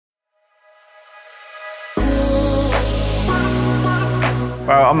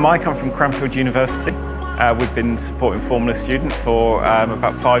Well, I'm Mike, I'm from Cranfield University. We've been supporting Formula Student for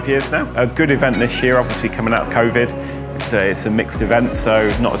about 5 years now. A good event this year, obviously coming out of COVID. It's a mixed event,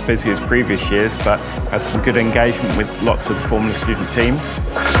 so not as busy as previous years, but has some good engagement with lots of the Formula Student teams.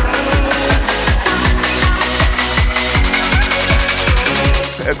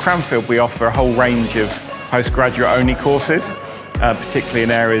 At Cranfield, we offer a whole range of postgraduate only courses, particularly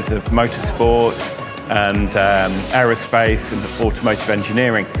in areas of motorsports and aerospace and automotive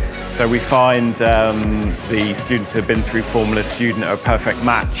engineering. So we find the students who have been through Formula Student are a perfect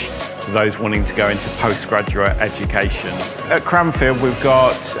match for those wanting to go into postgraduate education. At Cranfield, we've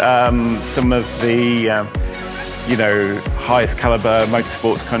got some of the highest caliber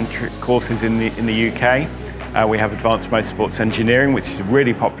motorsports courses in the UK. We have Advanced Motorsports Engineering, which is a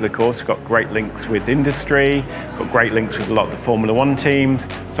really popular course. We've got great links with industry, got great links with a lot of the Formula One teams.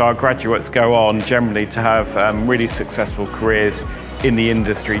 So our graduates go on generally to have really successful careers in the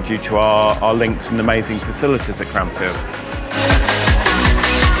industry due to our links and amazing facilities at Cranfield.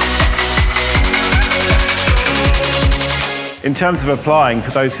 In terms of applying,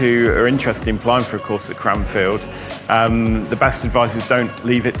 for those who are interested in applying for a course at Cranfield, the best advice is don't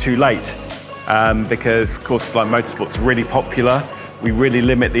leave it too late. Because courses like motorsports are really popular. We really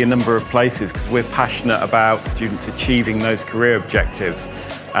limit the number of places because we're passionate about students achieving those career objectives.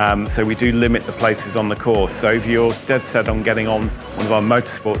 So we do limit the places on the course. So if you're dead set on getting on one of our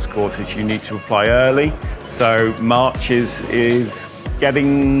motorsports courses, you need to apply early. So March is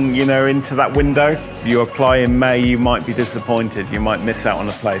getting into that window. If you apply in May, you might be disappointed. You might miss out on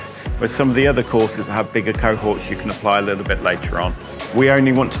a place. But some of the other courses that have bigger cohorts, you can apply a little bit later on. We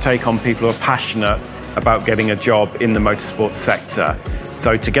only want to take on people who are passionate about getting a job in the motorsports sector.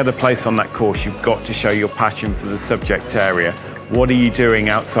 So to get a place on that course, you've got to show your passion for the subject area. What are you doing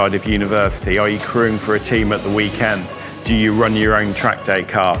outside of university? Are you crewing for a team at the weekend? Do you run your own track day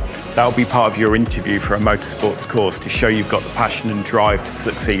car? That'll be part of your interview for a motorsports course to show you've got the passion and drive to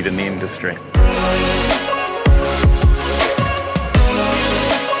succeed in the industry.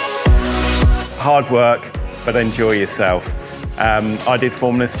 Hard work, but enjoy yourself. I did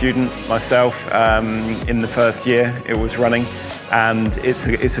Formula Student myself in the first year it was running, and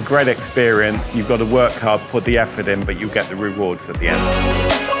it's a great experience. You've got to work hard, put the effort in, but you'll get the rewards at the end.